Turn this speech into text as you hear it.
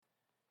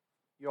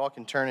You all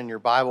can turn in your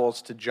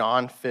Bibles to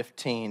John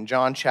 15,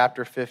 John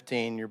chapter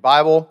 15. Your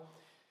Bible,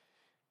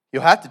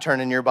 you'll have to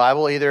turn in your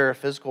Bible, either a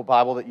physical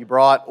Bible that you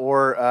brought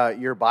or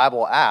your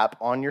Bible app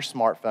on your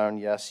smartphone.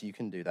 Yes, you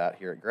can do that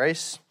here at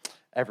Grace.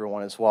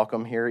 Everyone is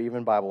welcome here,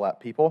 even Bible app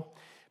people,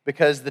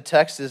 because the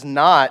text is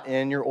not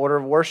in your order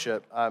of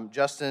worship.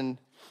 Justin,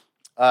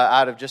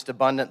 out of just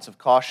abundance of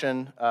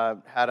caution,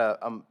 had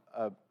a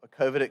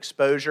COVID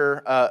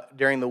exposure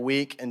during the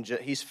week, and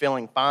he's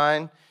feeling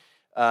fine.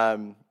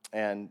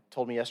 And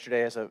told me yesterday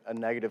he has a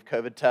negative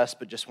COVID test,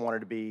 but just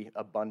wanted to be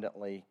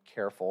abundantly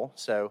careful.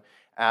 So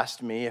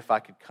asked me if I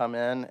could come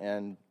in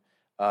and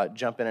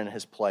jump in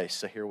his place.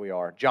 So here we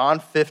are. John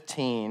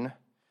 15,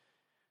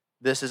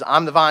 this is,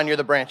 I'm the vine, you're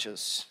the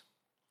branches.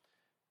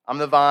 I'm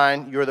the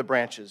vine, you're the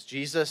branches.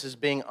 Jesus is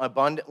being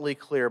abundantly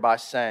clear by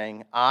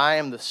saying, I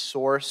am the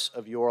source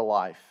of your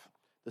life,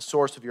 the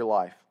source of your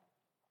life.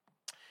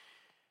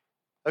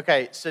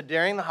 Okay, so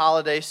during the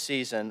holiday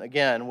season,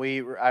 again,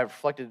 I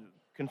reflected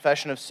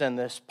confession of sin,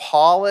 this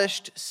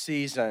polished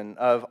season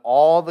of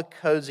all the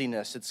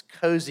coziness. It's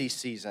cozy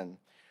season,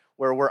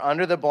 where we're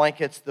under the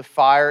blankets, the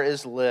fire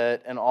is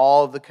lit, and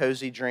all of the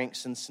cozy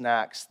drinks and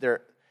snacks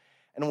there.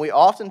 And we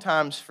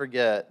oftentimes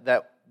forget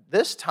that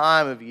this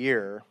time of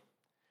year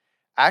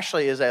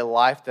actually is a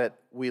life that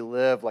we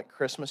live like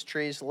Christmas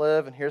trees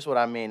live. And here's what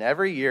I mean.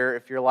 Every year,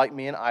 if you're like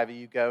me and Ivy,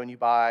 you go and you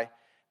buy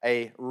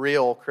a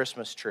real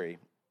Christmas tree.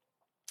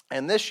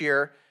 And this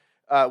year,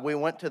 we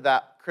went to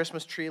that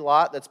Christmas tree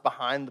lot that's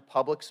behind the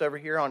Publix over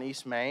here on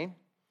East Main.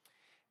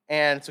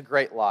 And it's a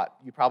great lot.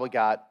 You probably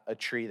got a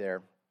tree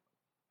there.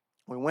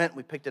 We went,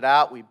 we picked it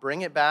out, we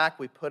bring it back,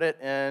 we put it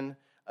in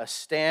a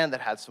stand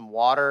that had some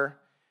water,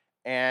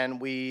 and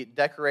we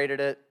decorated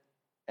it.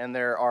 And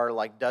there are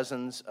like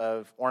dozens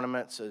of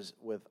ornaments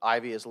with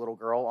Ivy as a little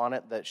girl on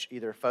it, that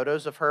either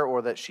photos of her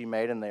or that she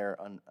made, and they're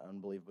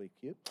unbelievably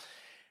cute.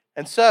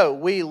 And so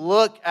we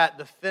look at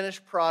the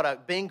finished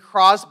product. Bing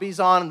Crosby's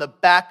on in the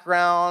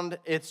background.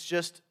 It's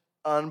just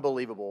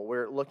unbelievable.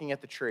 We're looking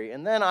at the tree.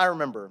 And then I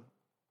remember,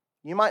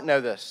 you might know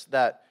this,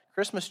 that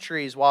Christmas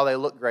trees, while they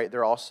look great,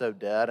 they're also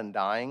dead and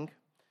dying.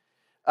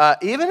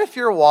 Even if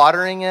you're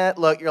watering it,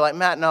 look, you're like,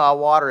 Matt, no, I'll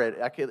water it.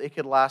 It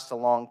could last a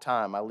long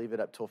time. I leave it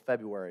up till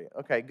February.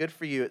 Okay, good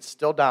for you. It's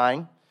still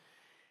dying.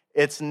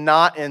 It's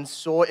not in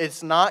soil.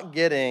 It's not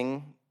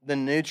getting the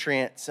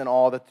nutrients and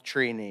all that the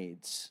tree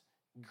needs.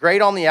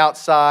 Great on the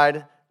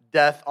outside,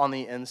 death on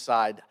the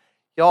inside.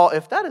 Y'all,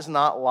 if that is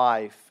not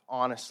life,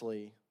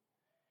 honestly,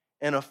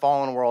 in a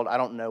fallen world, I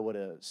don't know what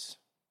is.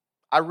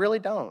 I really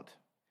don't.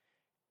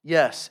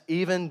 Yes,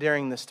 even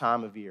during this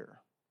time of year.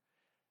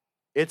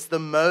 It's the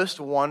most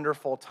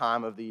wonderful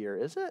time of the year,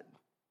 is it?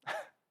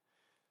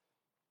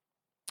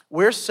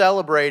 We're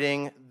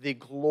celebrating the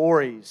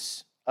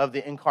glories of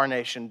the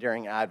incarnation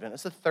during Advent.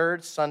 It's the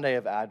third Sunday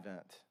of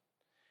Advent,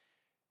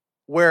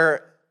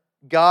 where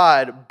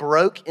God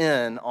broke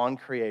in on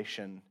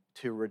creation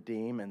to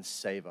redeem and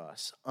save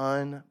us.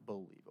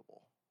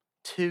 Unbelievable.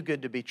 Too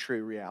good to be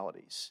true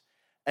realities.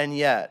 And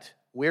yet,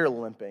 we're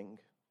limping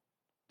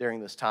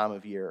during this time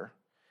of year.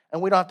 And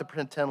we don't have to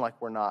pretend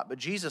like we're not. But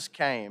Jesus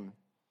came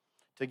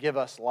to give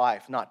us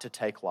life, not to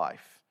take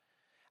life.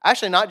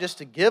 Actually, not just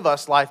to give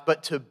us life,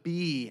 but to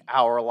be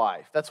our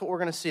life. That's what we're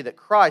going to see, that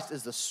Christ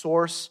is the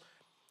source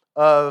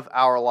of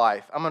our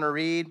life. I'm going to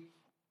read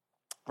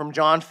from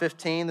John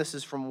 15. This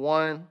is from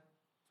 1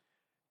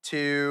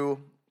 to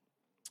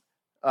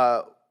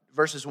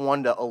verses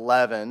 1 to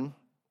 11.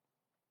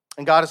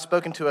 And God has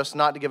spoken to us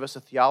not to give us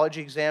a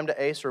theology exam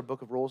to ace or a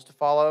book of rules to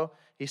follow.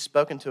 He's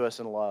spoken to us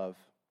in love.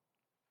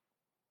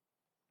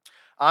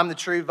 I'm the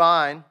true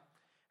vine,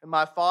 and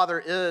my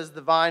Father is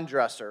the vine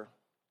dresser.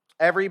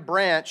 Every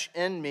branch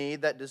in me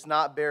that does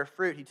not bear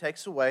fruit, he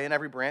takes away, and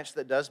every branch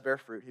that does bear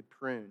fruit, he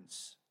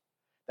prunes,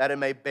 that it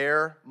may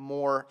bear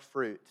more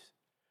fruit.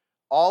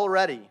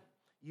 Already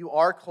you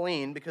are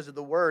clean because of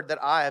the word that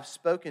I have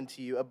spoken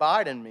to you.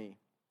 Abide in me,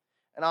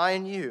 and I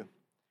in you.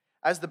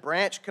 As the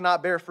branch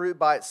cannot bear fruit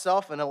by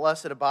itself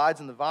unless it abides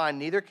in the vine,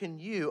 neither can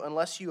you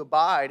unless you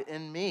abide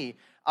in me.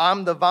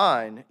 I'm the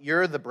vine,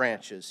 you're the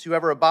branches.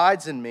 Whoever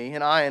abides in me,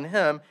 and I in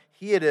him,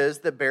 he it is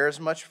that bears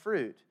much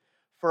fruit.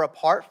 For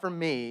apart from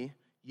me,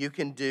 you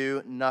can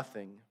do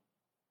nothing.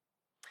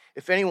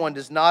 If anyone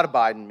does not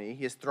abide in me,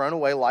 he is thrown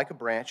away like a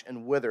branch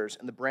and withers,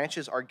 and the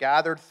branches are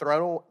gathered,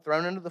 thrown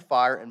into the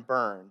fire, and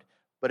burned.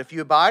 But if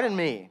you abide in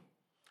me,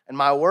 and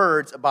my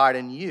words abide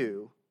in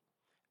you,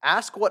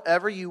 ask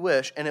whatever you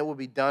wish, and it will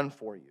be done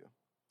for you.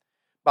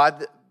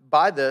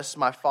 By this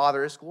my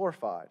Father is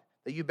glorified,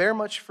 that you bear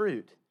much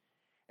fruit,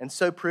 and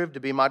so prove to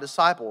be my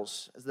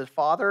disciples. As the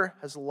Father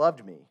has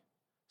loved me,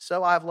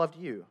 so I have loved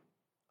you.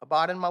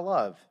 Abide in my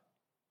love.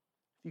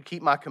 If you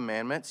keep my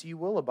commandments, you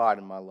will abide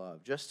in my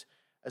love, just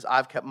as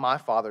I've kept my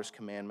Father's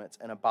commandments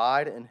and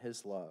abide in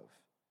his love.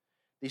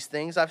 These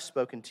things I've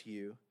spoken to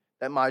you,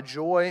 that my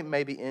joy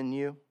may be in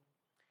you,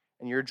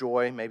 and your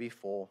joy may be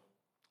full.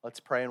 Let's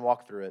pray and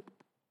walk through it.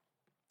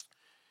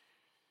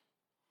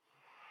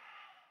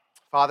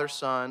 Father,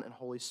 Son, and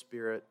Holy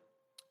Spirit,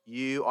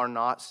 you are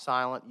not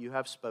silent. You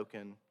have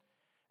spoken,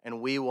 And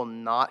we will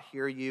not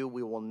hear you,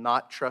 we will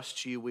not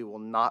trust you, we will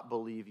not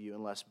believe you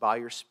unless by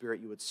your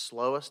Spirit you would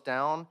slow us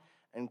down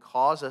and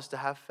cause us to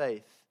have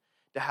faith,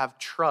 to have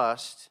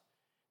trust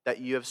that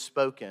you have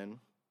spoken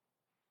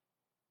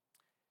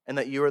and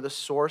that you are the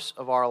source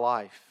of our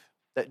life,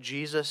 that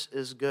Jesus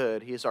is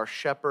good. He is our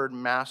shepherd,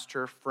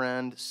 master,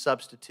 friend,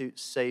 substitute,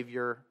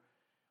 savior,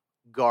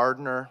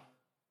 gardener,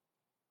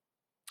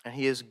 and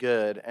he is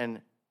good,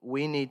 and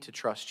we need to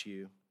trust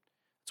you.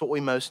 It's what we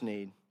most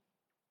need.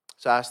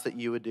 So I ask that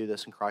you would do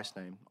this in Christ's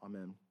name.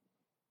 Amen.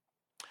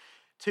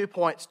 2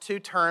 points, 2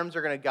 terms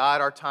are going to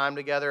guide our time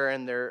together,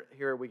 and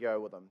here we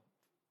go with them.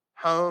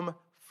 Home,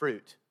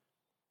 fruit.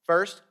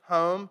 First,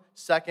 home.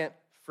 Second,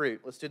 fruit.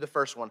 Let's do the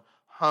first one.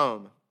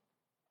 Home.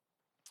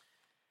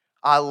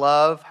 I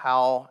love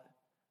how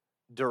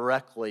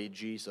directly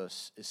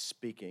Jesus is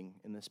speaking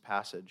in this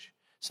passage.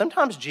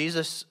 Sometimes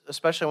Jesus,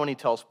 especially when he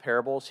tells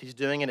parables, he's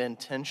doing it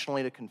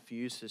intentionally to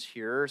confuse his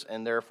hearers,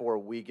 and therefore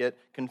we get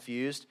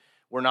confused.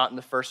 We're not in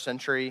the first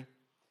century.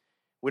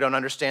 We don't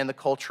understand the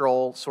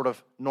cultural sort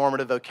of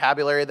normative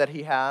vocabulary that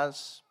he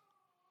has.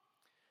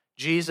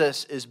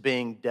 Jesus is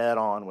being dead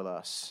on with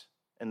us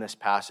in this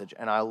passage,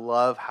 and I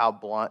love how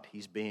blunt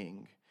he's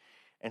being.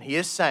 And he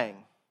is saying,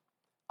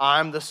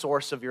 I'm the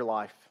source of your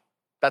life.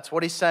 That's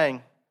what he's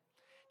saying.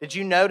 Did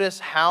you notice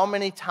how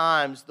many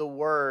times the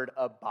word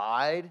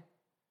abide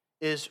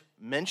is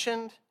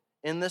mentioned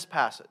in this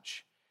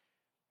passage?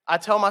 I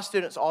tell my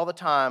students all the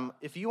time,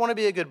 if you want to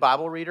be a good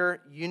Bible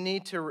reader, you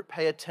need to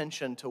pay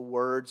attention to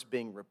words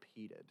being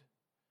repeated.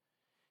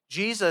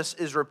 Jesus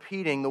is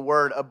repeating the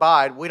word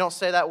abide. We don't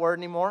say that word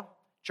anymore.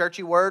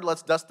 Churchy word,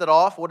 let's dust it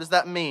off. What does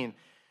that mean?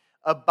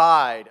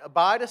 Abide.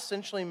 Abide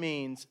essentially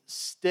means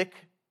stick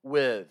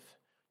with,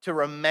 to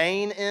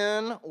remain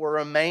in,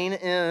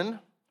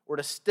 or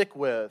to stick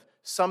with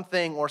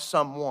something or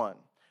someone.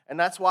 And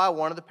that's why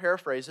one of the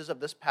paraphrases of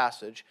this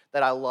passage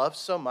that I love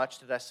so much,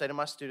 that I say to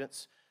my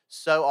students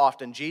so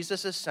often,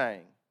 Jesus is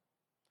saying,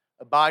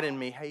 abide in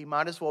me. Hey, you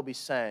might as well be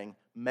saying,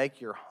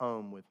 make your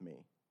home with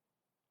me.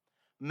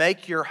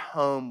 Make your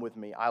home with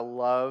me. I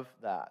love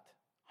that.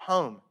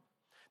 Home.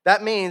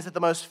 That means that the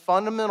most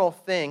fundamental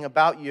thing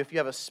about you, if you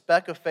have a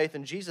speck of faith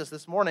in Jesus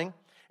this morning,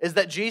 is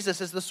that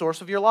Jesus is the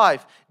source of your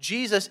life.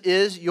 Jesus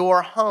is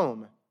your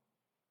home.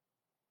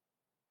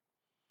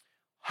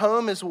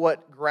 Home is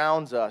what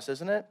grounds us,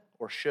 isn't it?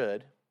 Or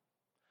should.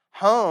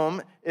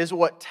 Home is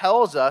what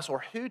tells us,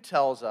 or who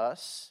tells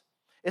us.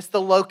 It's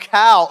the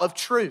locale of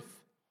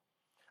truth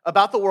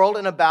about the world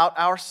and about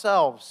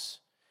ourselves.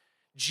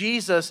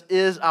 Jesus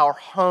is our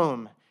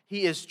home.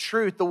 He is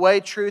truth, the way,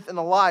 truth, and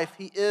the life.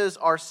 He is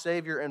our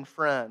Savior and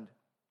friend.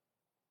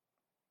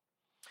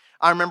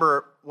 I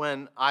remember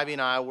when Ivy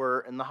and I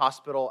were in the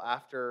hospital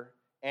after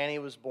Annie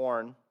was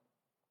born,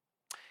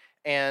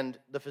 and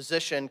the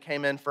physician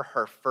came in for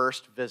her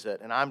first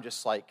visit, and I'm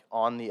just like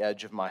on the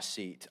edge of my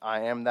seat.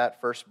 I am that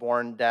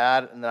firstborn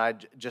dad, and then I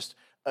just,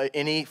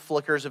 any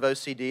flickers of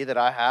OCD that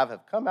I have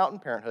come out in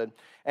parenthood,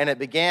 and it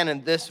began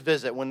in this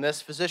visit. When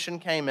this physician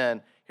came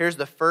in, here's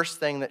the first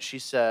thing that she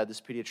said, this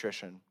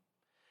pediatrician.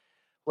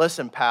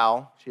 Listen,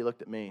 pal, she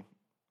looked at me.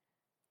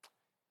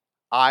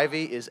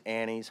 Ivy is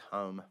Annie's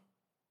home.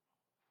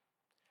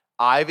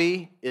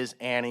 Ivy is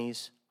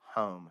Annie's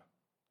home.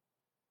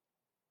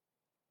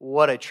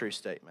 What a true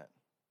statement.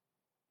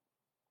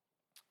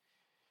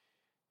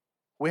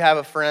 We have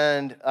a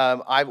friend,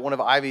 one of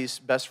Ivy's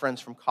best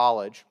friends from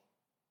college,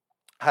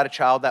 had a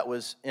child that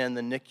was in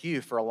the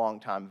NICU for a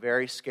long time.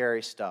 Very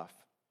scary stuff.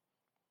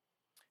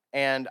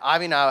 And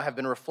Ivy and I have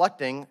been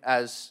reflecting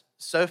as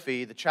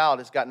Sophie, the child,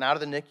 has gotten out of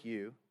the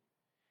NICU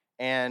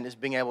and is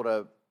being able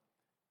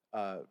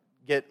to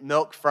get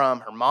milk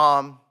from her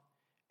mom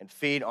and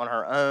feed on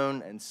her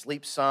own and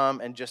sleep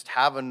some and just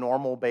have a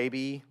normal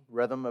baby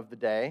rhythm of the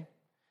day.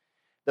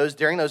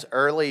 During those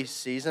early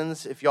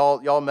seasons, if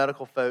y'all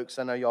medical folks,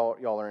 I know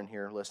y'all are in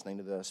here listening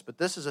to this, but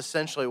this is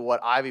essentially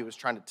what Ivy was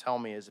trying to tell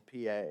me as a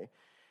PA,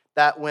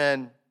 that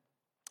when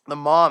the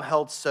mom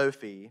held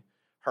Sophie,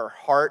 her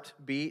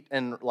heartbeat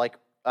and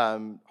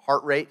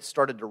heart rate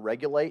started to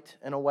regulate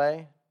in a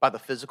way by the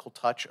physical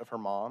touch of her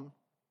mom.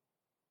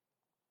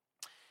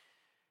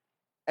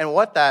 And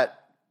what that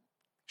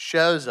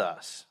shows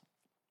us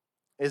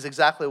is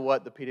exactly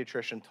what the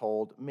pediatrician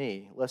told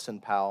me. Listen,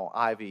 pal,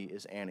 Ivy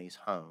is Annie's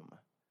home.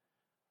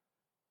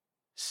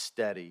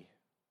 Steady,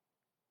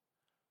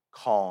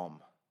 calm,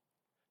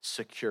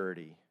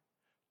 security,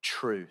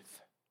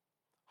 truth,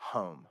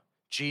 home.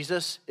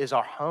 Jesus is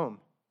our home.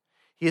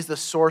 He is the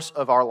source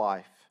of our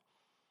life.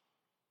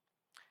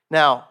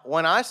 Now,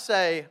 when I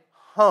say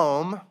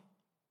home,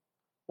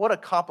 what a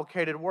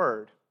complicated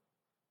word.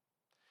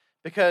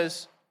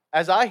 Because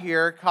as I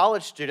hear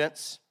college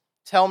students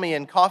tell me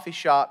in coffee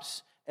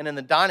shops and in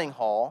the dining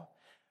hall,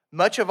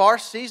 much of our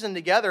season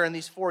together in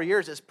these 4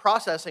 years is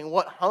processing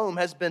what home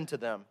has been to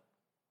them.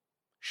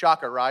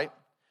 Shocker, right?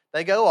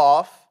 They go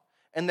off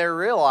and they're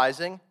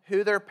realizing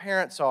who their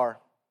parents are,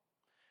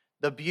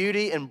 the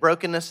beauty and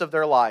brokenness of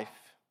their life.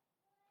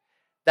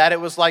 That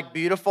it was like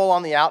beautiful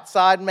on the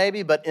outside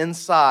maybe, but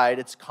inside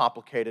it's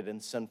complicated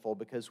and sinful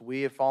because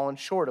we have fallen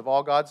short of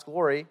all God's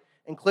glory,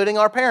 including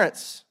our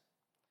parents.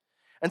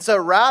 And so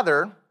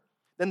rather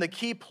than the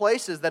key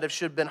places that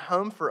should have been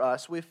home for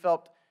us, we've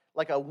felt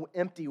like an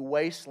empty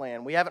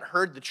wasteland. We haven't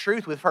heard the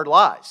truth, we've heard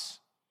lies.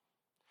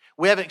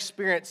 We haven't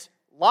experienced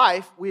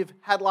life, we've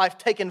had life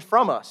taken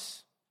from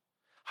us.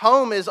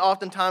 Home is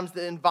oftentimes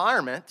the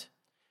environment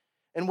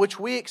in which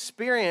we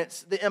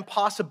experience the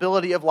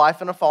impossibility of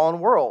life in a fallen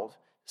world.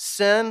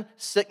 Sin,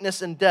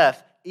 sickness, and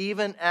death,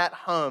 even at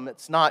home,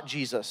 it's not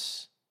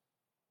Jesus.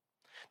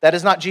 That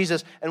is not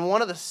Jesus. And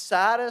one of the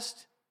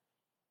saddest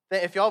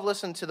things, if y'all have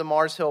listened to the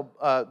Mars Hill,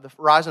 the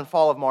Rise and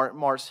Fall of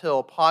Mars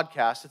Hill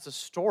podcast, it's a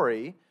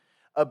story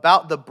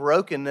about the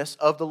brokenness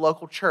of the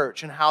local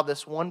church and how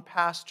this one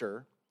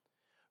pastor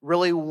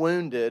really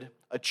wounded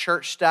a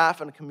church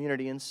staff and a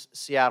community in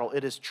Seattle.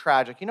 It is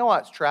tragic. You know why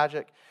it's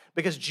tragic?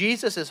 Because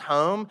Jesus is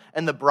home,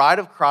 and the bride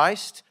of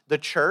Christ, the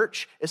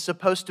church, is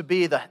supposed to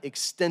be the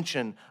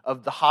extension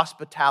of the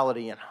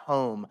hospitality and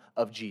home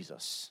of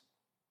Jesus.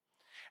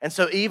 And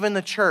so even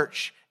the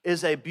church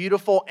is a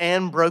beautiful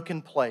and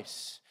broken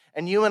place.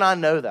 And you and I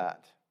know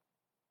that.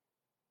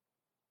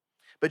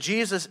 But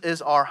Jesus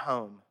is our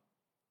home.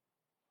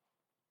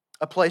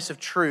 A place of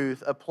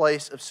truth, a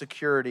place of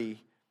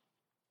security.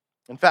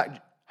 In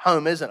fact,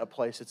 home isn't a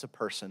place, it's a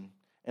person.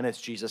 And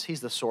it's Jesus.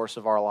 He's the source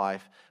of our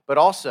life. But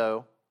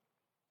also,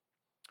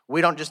 we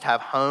don't just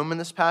have home in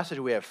this passage,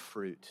 we have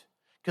fruit.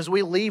 Because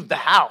we leave the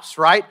house,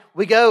 right?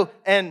 We go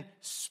and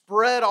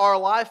spread our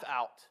life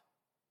out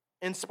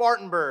in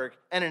Spartanburg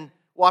and in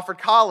Wofford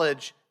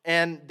College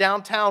and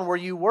downtown where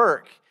you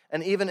work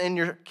and even in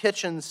your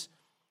kitchens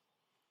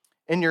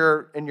in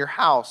your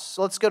house.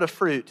 So let's go to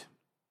fruit.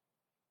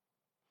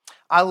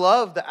 I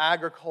love the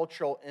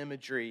agricultural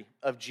imagery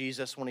of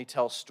Jesus when he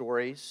tells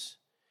stories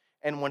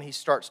and when he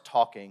starts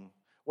talking.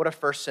 What a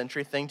first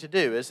century thing to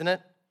do, isn't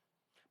it?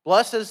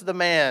 Blessed is the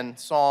man,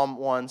 Psalm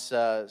 1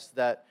 says,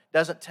 that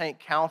doesn't take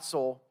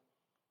counsel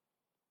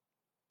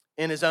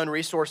in his own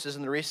resources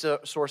and the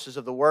resources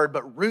of the Word,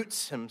 but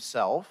roots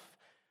himself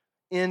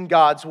in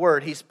God's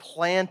Word. He's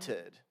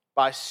planted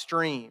by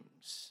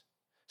streams,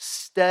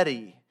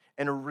 steady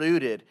and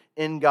rooted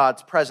in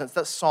God's presence.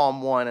 That's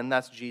Psalm 1, and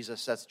that's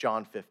Jesus. That's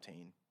John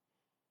 15.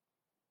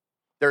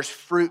 There's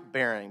fruit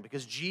bearing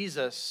because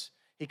Jesus,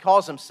 he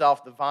calls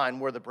himself the vine,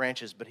 we're the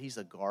branches, but he's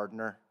a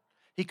gardener.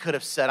 He could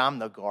have said, I'm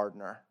the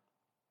gardener.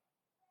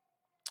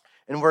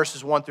 In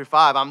verses 1 through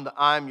 5,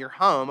 I'm your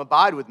home,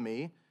 abide with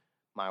me,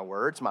 my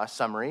words, my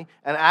summary.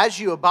 And as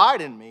you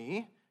abide in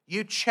me,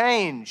 you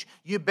change,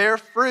 you bear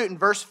fruit. In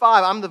verse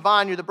 5, I'm the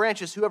vine, you're the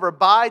branches. Whoever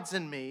abides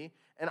in me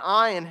and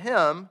I in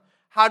him,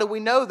 how do we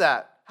know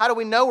that? How do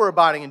we know we're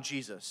abiding in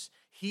Jesus?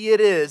 He it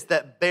is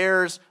that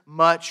bears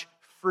much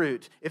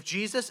fruit. If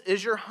Jesus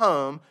is your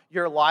home,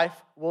 your life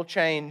will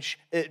change.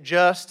 It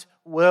just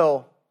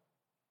will.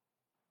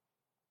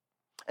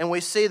 And we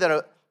see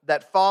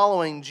that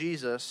following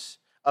Jesus,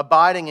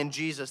 abiding in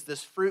Jesus,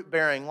 this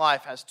fruit-bearing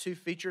life has two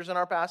features in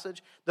our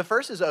passage. The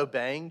first is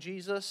obeying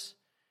Jesus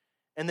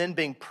and then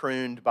being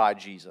pruned by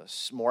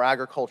Jesus. More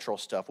agricultural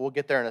stuff. We'll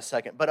get there in a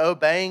second. But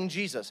obeying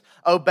Jesus.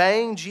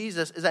 Obeying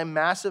Jesus is a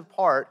massive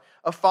part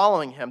of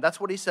following him. That's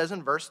what he says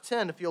in verse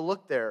 10, if you'll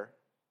look there.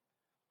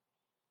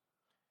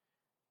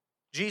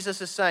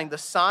 Jesus is saying, the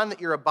sign that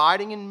you're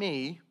abiding in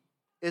me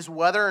is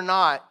whether or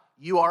not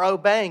you are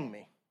obeying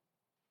me.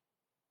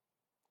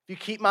 If you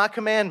keep my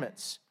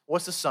commandments,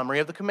 what's the summary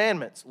of the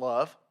commandments?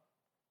 Love.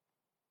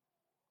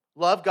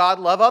 Love God,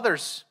 love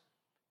others.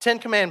 10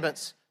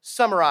 commandments,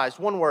 summarized,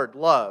 one word,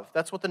 love.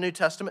 That's what the New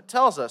Testament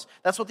tells us.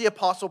 That's what the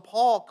Apostle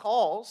Paul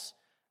calls,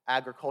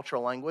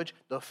 agricultural language,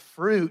 the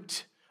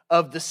fruit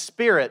of the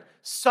Spirit,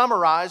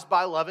 summarized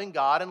by loving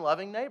God and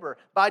loving neighbor.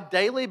 By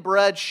daily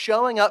bread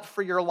showing up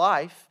for your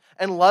life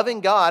and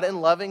loving God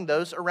and loving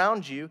those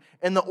around you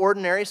in the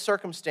ordinary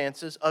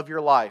circumstances of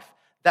your life.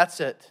 That's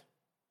it.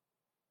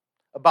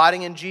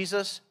 Abiding in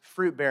Jesus,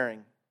 fruit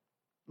bearing.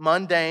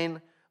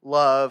 Mundane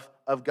love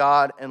of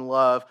God and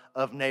love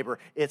of neighbor.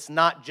 It's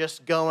not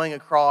just going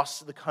across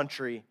the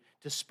country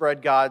to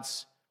spread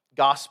God's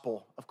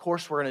gospel. Of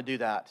course we're going to do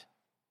that.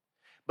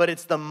 But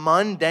it's the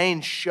mundane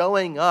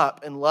showing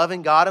up and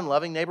loving God and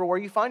loving neighbor where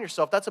you find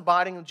yourself. That's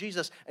abiding in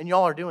Jesus, and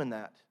y'all are doing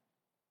that.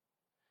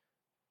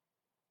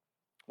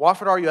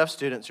 Wofford RUF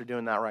students are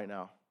doing that right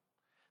now.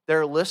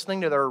 They're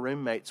listening to their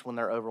roommates when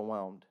they're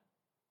overwhelmed.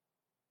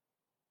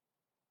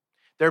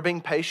 They're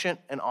being patient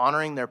and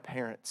honoring their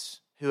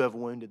parents who have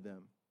wounded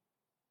them.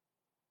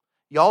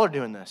 Y'all are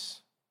doing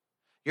this.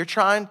 You're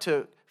trying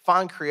to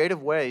find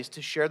creative ways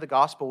to share the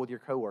gospel with your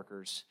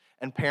coworkers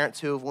and parents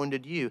who have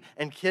wounded you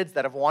and kids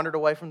that have wandered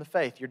away from the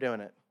faith. You're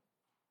doing it.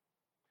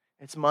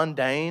 It's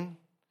mundane,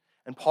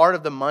 and part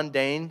of the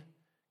mundane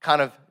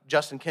kind of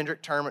Justin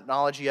Kendrick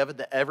terminology of it,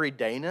 the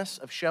everydayness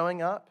of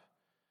showing up,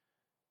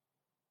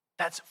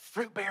 that's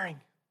fruit bearing.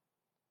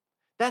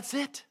 That's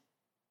it.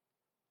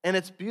 And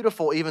it's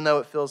beautiful even though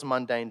it feels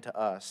mundane to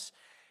us.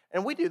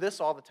 And we do this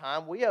all the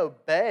time. We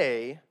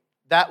obey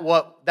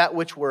that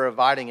which we're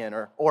abiding in,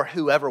 or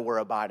whoever we're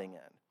abiding in.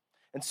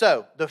 And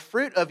so, the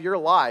fruit of your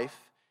life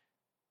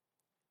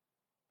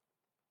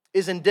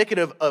is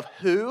indicative of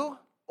who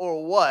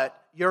or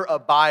what you're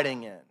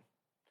abiding in.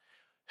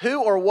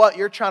 Who or what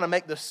you're trying to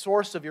make the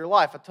source of your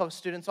life. I tell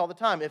students all the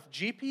time, if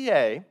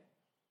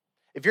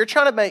you're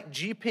trying to make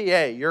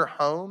GPA your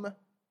home,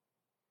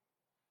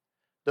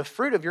 the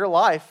fruit of your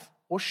life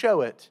will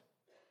show it.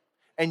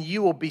 And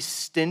you will be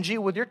stingy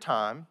with your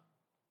time,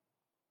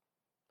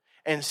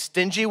 and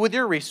stingy with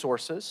your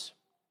resources,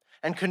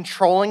 and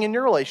controlling in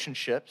your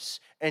relationships,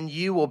 and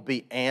you will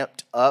be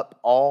amped up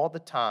all the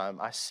time.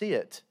 I see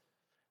it.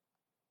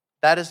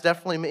 That is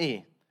definitely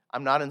me.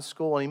 I'm not in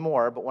school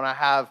anymore, but when I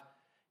have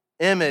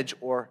image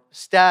or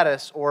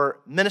status or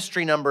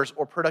ministry numbers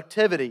or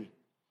productivity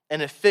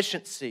and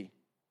efficiency,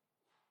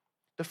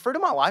 the fruit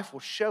of my life will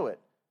show it.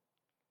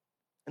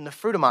 And the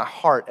fruit of my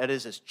heart, that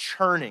is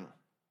churning,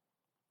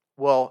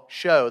 will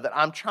show that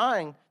I'm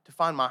trying to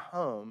find my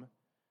home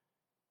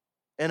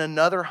in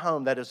another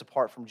home that is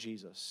apart from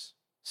Jesus,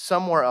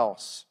 somewhere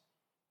else.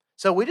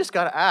 So we just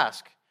got to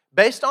ask,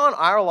 based on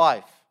our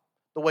life,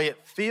 the way it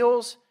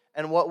feels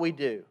and what we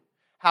do,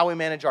 how we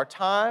manage our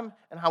time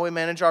and how we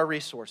manage our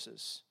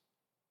resources,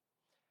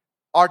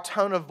 our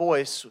tone of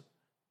voice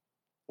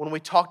when we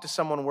talk to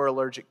someone we're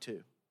allergic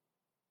to,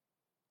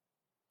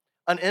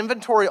 an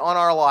inventory on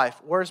our life.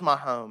 Where's my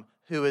home?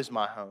 Who is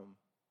my home?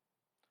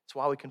 That's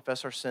why we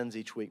confess our sins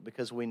each week,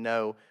 because we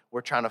know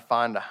we're trying to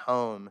find a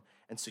home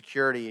and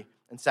security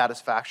and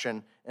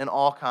satisfaction in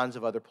all kinds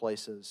of other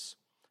places.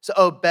 So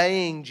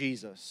obeying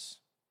Jesus,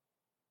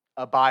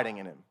 abiding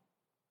in Him,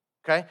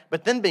 okay?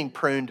 But then being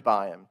pruned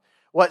by Him.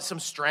 What,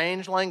 some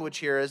strange language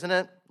here, isn't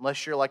it?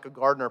 Unless you're like a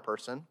gardener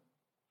person.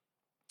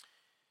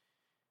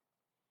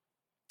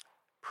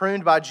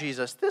 Pruned by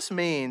Jesus. This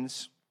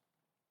means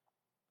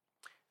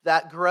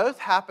that growth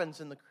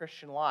happens in the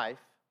Christian life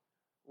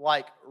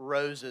like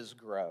roses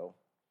grow.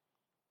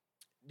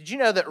 Did you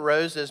know that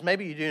roses,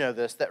 maybe you do know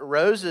this, that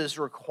roses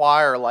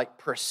require like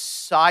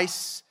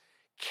precise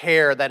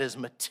care that is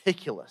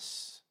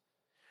meticulous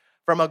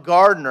from a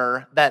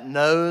gardener that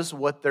knows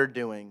what they're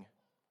doing.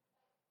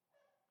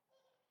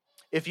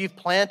 If you've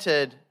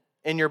planted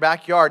in your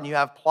backyard and you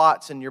have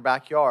plots in your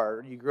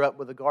backyard, you grew up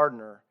with a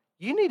gardener,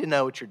 you need to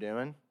know what you're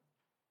doing.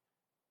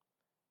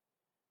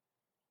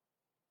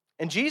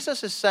 And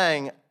Jesus is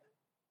saying,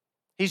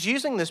 He's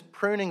using this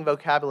pruning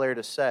vocabulary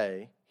to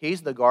say,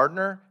 He's the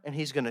gardener and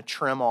He's going to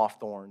trim off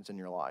thorns in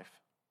your life.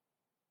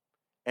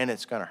 And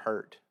it's going to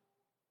hurt.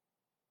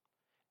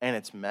 And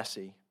it's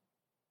messy.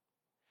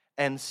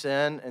 And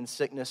sin and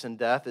sickness and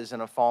death is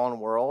in a fallen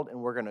world,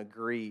 and we're going to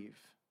grieve.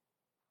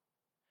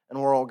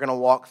 And we're all going to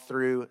walk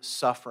through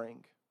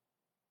suffering.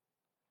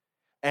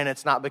 And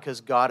it's not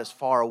because God is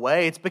far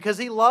away, it's because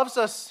He loves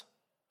us.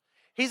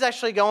 He's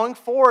actually going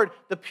forward.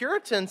 The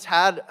Puritans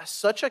had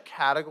such a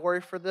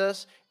category for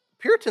this.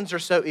 Puritans are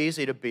so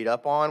easy to beat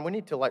up on. We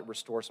need to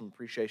restore some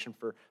appreciation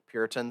for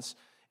Puritans.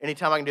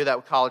 Anytime I can do that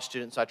with college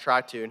students, I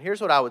try to. And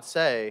here's what I would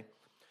say.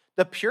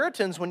 The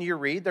Puritans, when you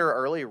read their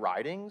early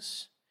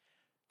writings,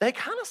 they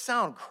kind of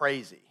sound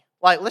crazy.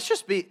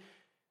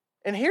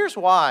 And here's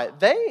why.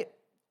 They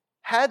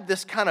had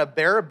this kind of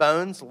bare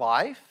bones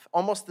life,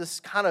 almost this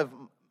kind of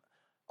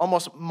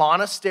almost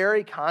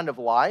monastery kind of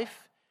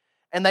life.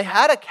 And they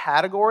had a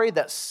category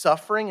that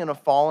suffering in a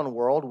fallen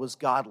world was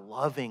God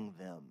loving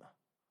them.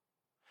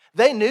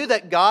 They knew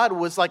that God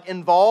was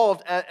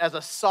involved as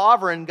a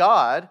sovereign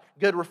God,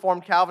 good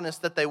Reformed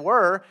Calvinists that they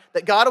were,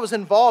 that God was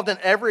involved in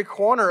every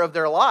corner of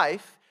their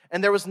life,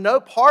 and there was no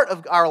part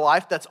of our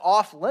life that's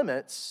off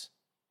limits.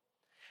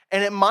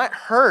 And it might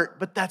hurt,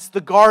 but that's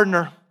the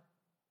gardener.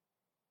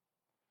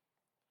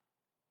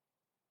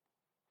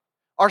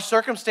 Our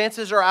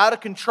circumstances are out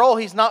of control.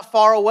 He's not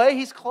far away,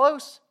 He's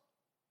close.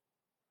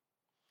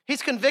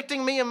 He's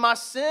convicting me of my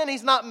sin.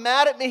 He's not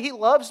mad at me. He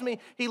loves me.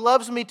 He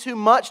loves me too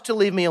much to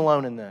leave me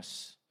alone in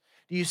this.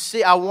 Do you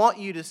see? I want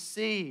you to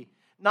see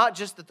not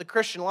just that the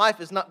Christian life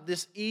is not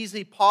this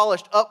easy,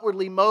 polished,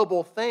 upwardly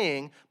mobile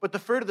thing, but the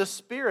fruit of the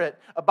Spirit,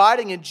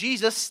 abiding in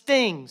Jesus,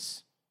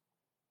 stings.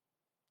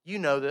 You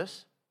know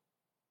this.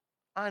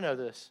 I know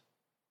this.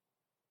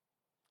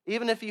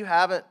 Even if you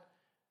haven't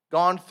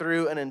gone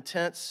through an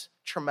intense,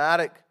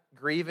 traumatic,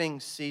 grieving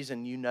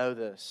season, you know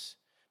this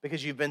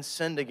because you've been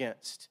sinned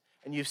against.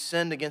 And you've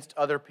sinned against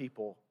other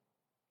people.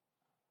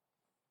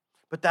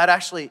 But that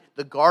actually,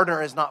 the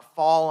gardener is not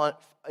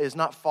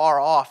far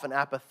off and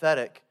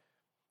apathetic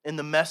in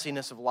the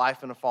messiness of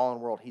life in a fallen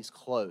world. He's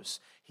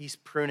close. He's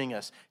pruning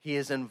us. He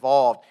is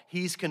involved.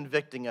 He's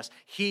convicting us.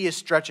 He is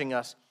stretching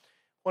us.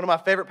 One of my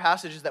favorite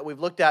passages that we've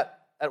looked at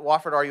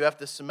Wofford RUF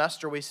this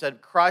semester, we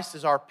said, Christ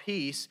is our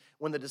peace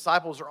when the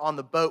disciples are on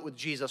the boat with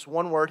Jesus.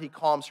 One word, He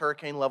calms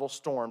hurricane-level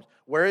storms.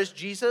 Where is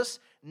Jesus?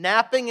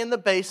 Napping in the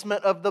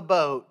basement of the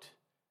boat.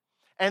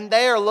 And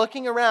they are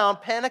looking around,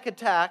 panic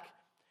attack,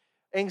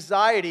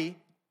 anxiety,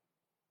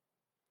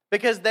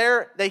 because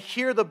they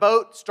hear the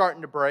boat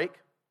starting to break.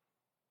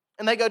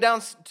 And they go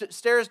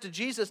downstairs to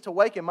Jesus to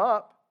wake Him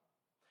up.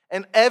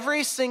 And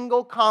every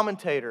single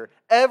commentator,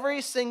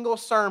 every single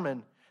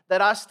sermon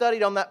that I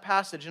studied on that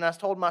passage and I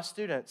told my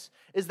students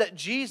is that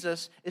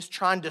Jesus is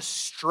trying to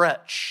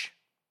stretch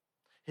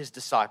his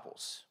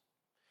disciples.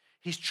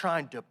 He's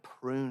trying to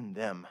prune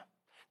them.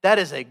 That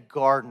is a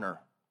gardener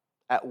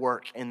at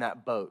work in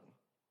that boat.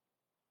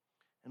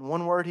 And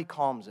one word, he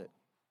calms it.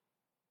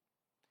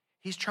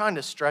 He's trying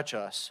to stretch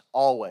us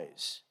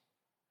always,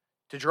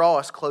 to draw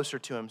us closer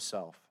to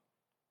himself.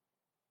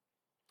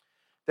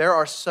 There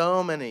are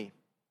so many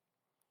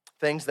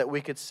things that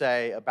we could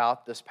say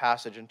about this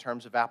passage in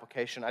terms of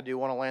application. I do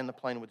want to land the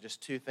plane with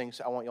just two things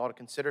I want you all to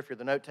consider. If you're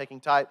the note-taking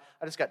type,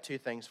 I just got two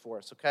things for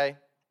us, okay?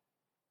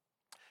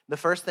 The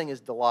first thing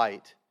is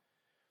delight.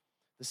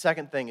 The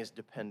second thing is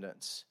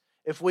dependence.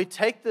 If we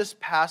take this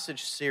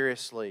passage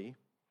seriously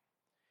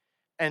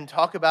and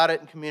talk about it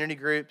in community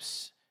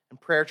groups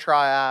and prayer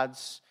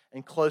triads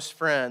and close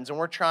friends, and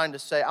we're trying to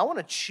say, I want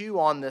to chew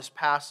on this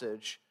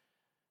passage,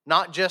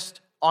 not just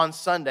on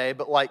Sunday,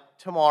 but like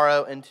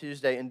tomorrow and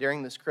Tuesday and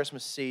during this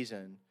Christmas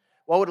season,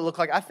 what would it look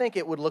like? I think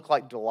it would look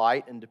like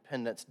delight and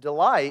dependence.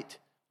 Delight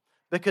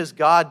because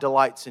God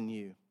delights in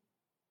you.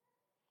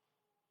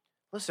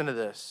 Listen to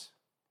this.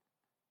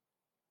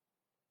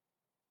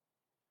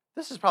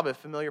 This is probably a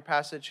familiar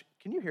passage.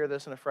 Can you hear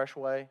this in a fresh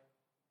way?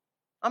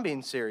 I'm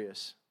being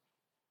serious.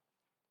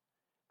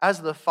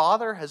 As the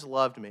Father has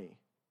loved me,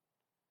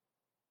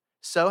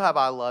 so have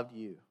I loved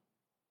you.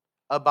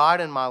 Abide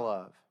in my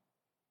love.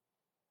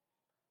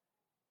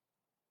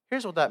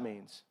 Here's what that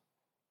means.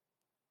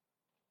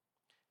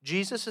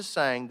 Jesus is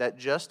saying that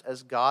just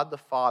as God the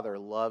Father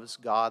loves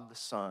God the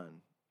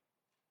Son,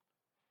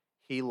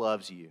 he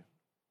loves you.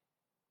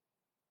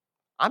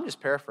 I'm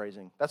just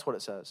paraphrasing. That's what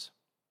it says.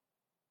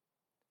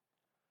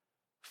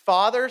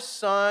 Father,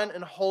 Son,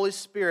 and Holy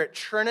Spirit,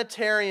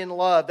 Trinitarian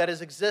love that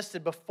has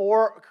existed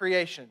before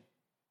creation.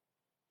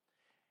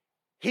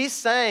 He's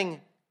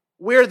saying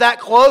we're that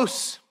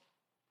close.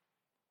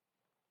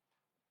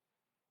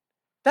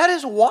 That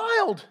is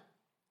wild.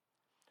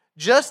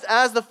 Just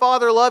as the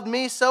Father loved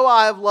me, so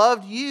I have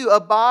loved you.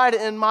 Abide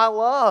in my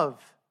love.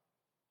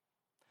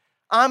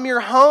 I'm your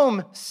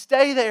home.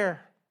 Stay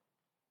there.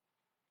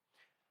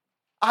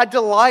 I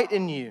delight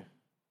in you.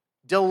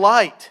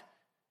 Delight.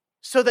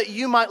 So that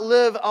you might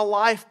live a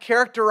life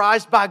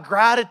characterized by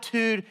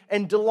gratitude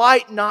and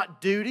delight, not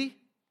duty.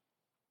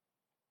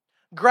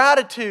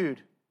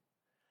 Gratitude.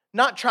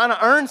 Not trying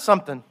to earn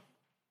something.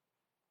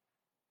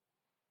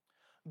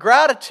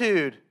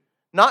 Gratitude.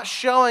 Not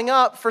showing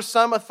up for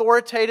some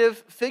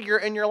authoritative figure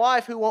in your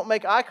life who won't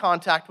make eye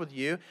contact with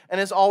you and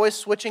is always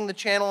switching the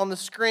channel on the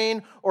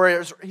screen, or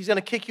he's going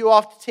to kick you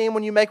off the team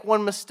when you make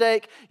one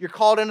mistake. You're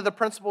called into the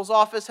principal's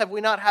office. Have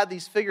we not had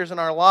these figures in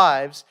our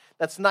lives?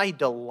 That's not, he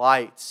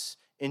delights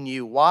in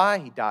you. Why?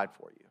 He died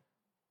for you.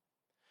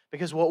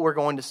 Because what we're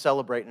going to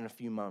celebrate in a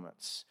few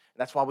moments.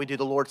 That's why we do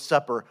the Lord's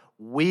Supper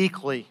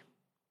weekly.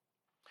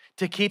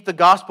 To keep the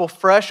gospel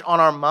fresh on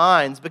our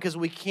minds, because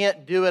we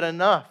can't do it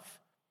enough.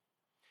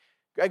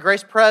 At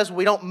Grace Pres,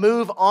 we don't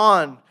move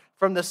on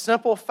from the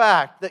simple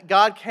fact that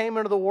God came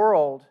into the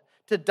world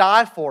to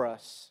die for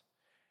us.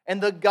 And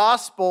the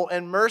gospel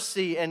and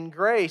mercy and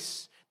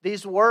grace,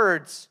 these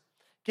words,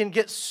 can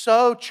get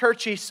so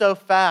churchy so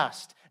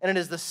fast. And it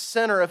is the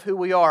center of who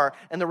we are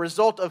and the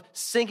result of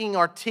sinking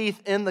our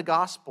teeth in the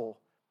gospel.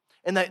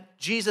 And that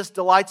Jesus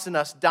delights in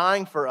us,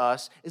 dying for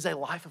us, is a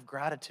life of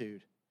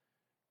gratitude.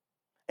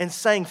 And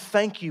saying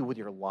thank you with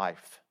your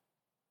life.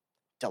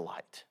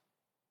 Delight.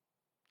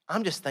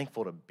 I'm just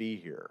thankful to be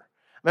here.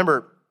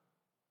 Remember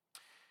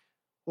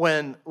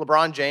when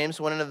LeBron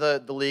James went into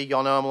the league,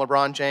 y'all know I'm a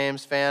LeBron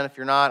James fan. If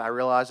you're not, I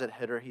realize that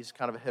he's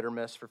kind of a hit or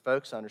miss for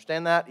folks. I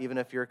understand that, even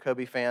if you're a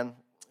Kobe fan,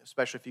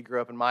 especially if you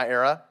grew up in my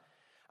era.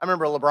 I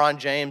remember LeBron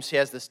James, he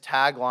has this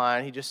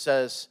tagline. He just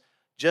says,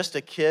 just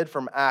a kid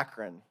from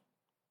Akron.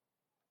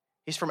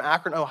 He's from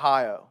Akron,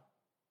 Ohio.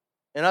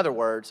 In other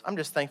words, I'm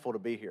just thankful to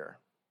be here.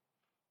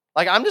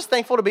 Like, I'm just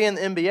thankful to be in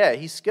the NBA.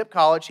 He skipped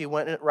college. He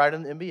went right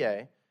in the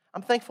NBA.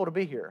 I'm thankful to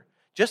be here.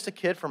 Just a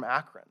kid from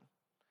Akron.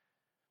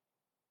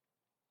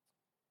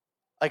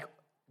 Like,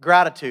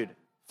 gratitude.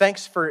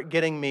 Thanks for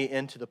getting me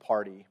into the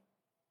party.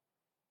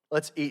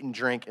 Let's eat and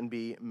drink and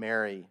be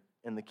merry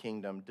in the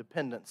kingdom.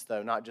 Dependence,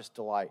 though, not just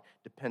delight.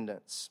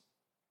 Dependence.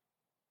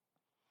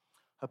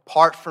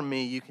 Apart from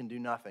me, you can do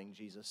nothing,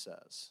 Jesus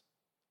says.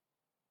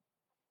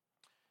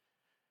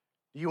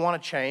 Do you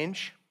want to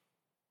change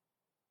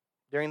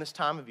during this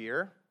time of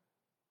year?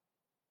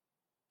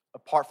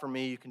 Apart from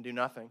me, you can do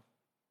nothing.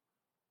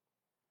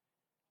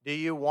 Do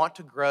you want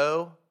to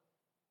grow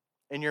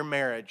in your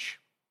marriage?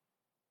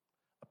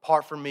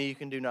 Apart from me, you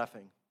can do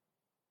nothing.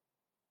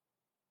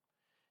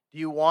 Do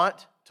you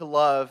want to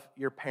love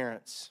your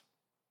parents?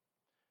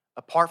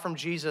 Apart from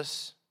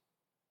Jesus,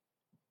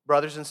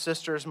 brothers and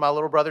sisters, my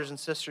little brothers and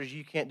sisters,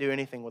 you can't do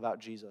anything without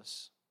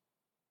Jesus.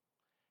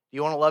 Do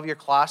you want to love your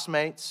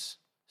classmates,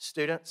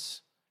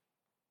 students?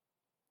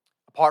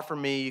 Apart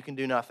from me, you can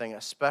do nothing,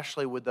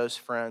 especially with those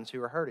friends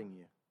who are hurting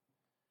you,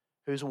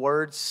 whose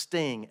words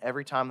sting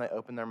every time they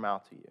open their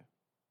mouth to you.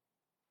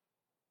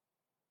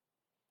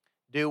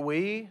 Do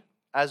we,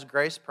 as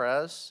Grace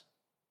Pres,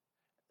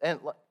 and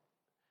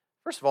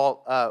first of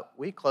all,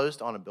 we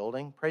closed on a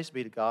building. Praise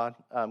be to God.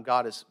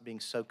 God is being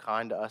so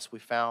kind to us. We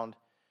found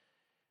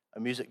a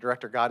music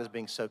director. God is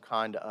being so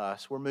kind to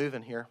us. We're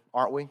moving here,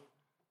 aren't we,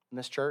 in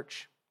this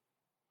church?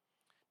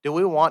 Do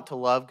we want to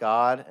love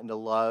God and to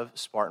love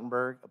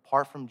Spartanburg?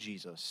 Apart from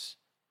Jesus,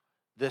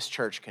 this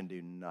church can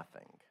do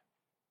nothing,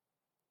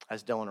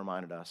 as Dylan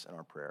reminded us in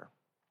our prayer.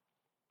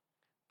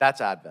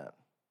 That's Advent.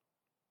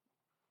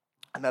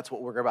 And that's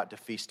what we're about to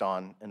feast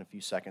on in a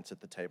few seconds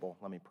at the table.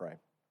 Let me pray.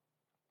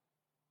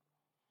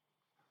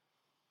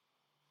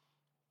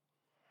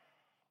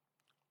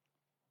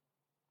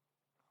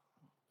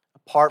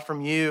 Apart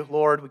from you,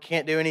 Lord, we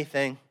can't do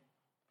anything.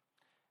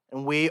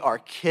 And we are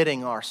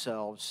kidding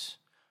ourselves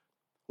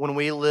when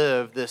we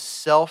live this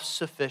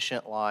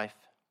self-sufficient life.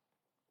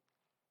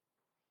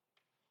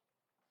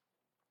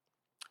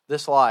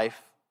 This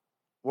life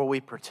where we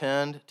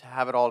pretend to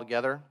have it all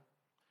together,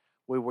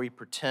 where we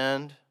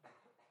pretend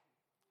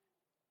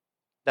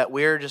that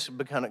we're just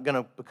going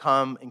to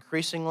become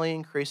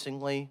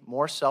increasingly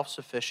more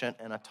self-sufficient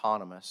and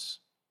autonomous.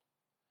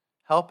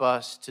 Help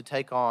us to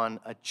take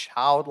on a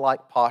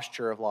childlike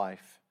posture of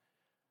life,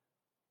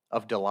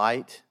 of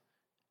delight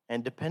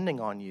and depending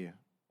on you.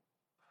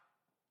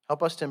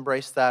 Help us to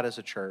embrace that as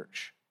a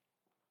church,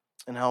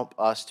 and help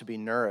us to be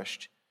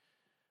nourished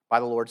by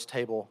the Lord's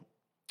table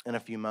in a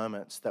few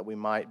moments, that we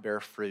might bear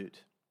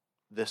fruit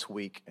this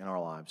week in our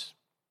lives.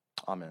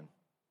 Amen.